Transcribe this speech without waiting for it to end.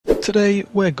Today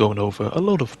we're going over a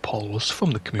load of polls from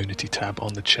the community tab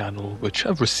on the channel which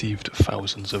have received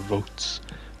thousands of votes.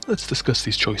 Let's discuss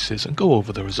these choices and go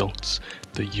over the results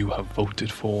that you have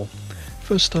voted for.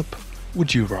 First up,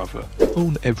 would you rather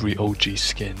own every OG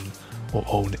skin or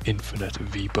own infinite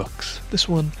V-Bucks? This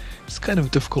one is kind of a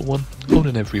difficult one.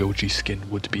 Owning every OG skin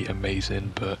would be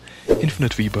amazing, but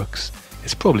infinite V-Bucks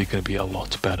is probably going to be a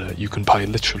lot better. You can buy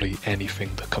literally anything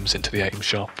that comes into the item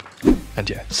shop. And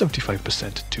yeah,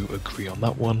 75% do agree on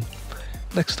that one.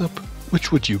 Next up,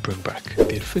 which would you bring back?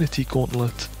 The Infinity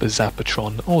Gauntlet, the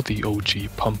Zapatron, or the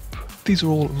OG Pump? These are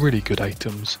all really good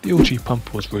items. The OG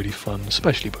Pump was really fun,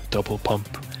 especially with Double Pump.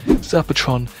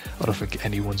 Zapatron, I don't think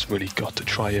anyone's really got to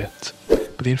try it.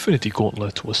 But the Infinity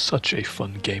Gauntlet was such a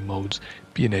fun game mode,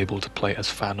 being able to play as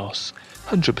Thanos.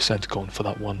 100% going for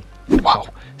that one. Wow,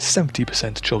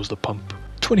 70% chose the Pump.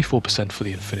 24% for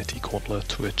the Infinity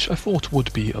Gauntlet, which I thought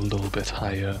would be a little bit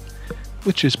higher.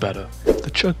 Which is better,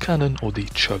 the Chug Cannon or the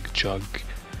Chug Jug?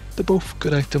 They're both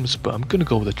good items, but I'm gonna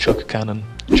go with the Chug Cannon.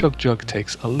 Chug Jug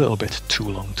takes a little bit too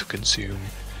long to consume,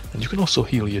 and you can also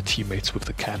heal your teammates with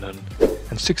the cannon,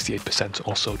 and 68%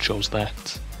 also chose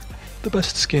that. The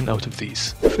best skin out of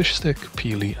these, Fish Stick,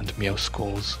 Peely and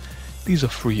Meowscles. These are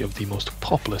three of the most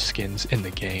popular skins in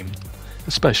the game,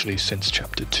 especially since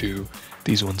Chapter 2.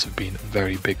 These ones have been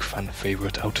very big fan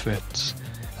favourite outfits.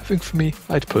 I think for me,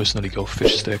 I'd personally go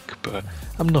Fish Stick, but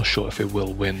I'm not sure if it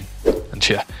will win. And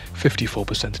yeah,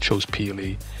 54% chose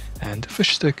Peely, and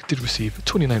Fish Stick did receive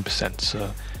 29%,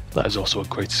 so that is also a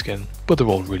great skin, but they're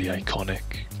all really iconic.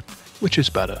 Which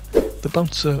is better, the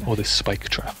Bouncer or the Spike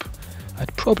Trap?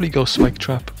 I'd probably go Spike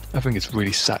Trap. I think it's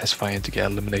really satisfying to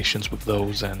get eliminations with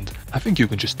those, and I think you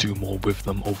can just do more with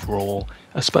them overall,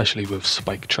 especially with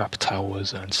Spike Trap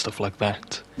towers and stuff like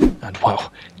that. And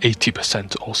wow,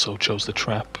 80% also chose the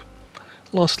Trap.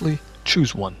 Lastly,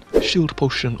 choose one, Shield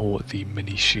Potion or the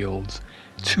Mini Shield.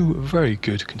 Two very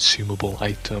good consumable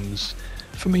items.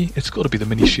 For me, it's got to be the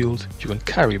Mini Shield. You can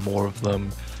carry more of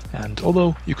them, and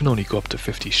although you can only go up to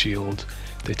 50 shield,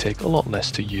 they take a lot less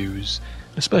to use.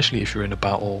 Especially if you're in a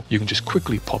battle, you can just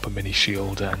quickly pop a mini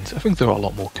shield, and I think they're a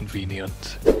lot more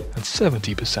convenient. And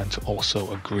 70%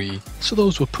 also agree, so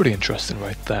those were pretty interesting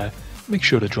right there. Make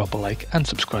sure to drop a like and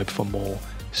subscribe for more,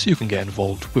 so you can get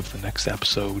involved with the next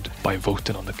episode by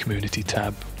voting on the community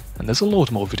tab. And there's a load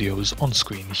more videos on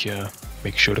screen here.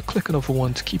 Make sure to click another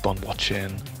one to keep on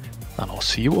watching, and I'll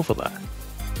see you over there.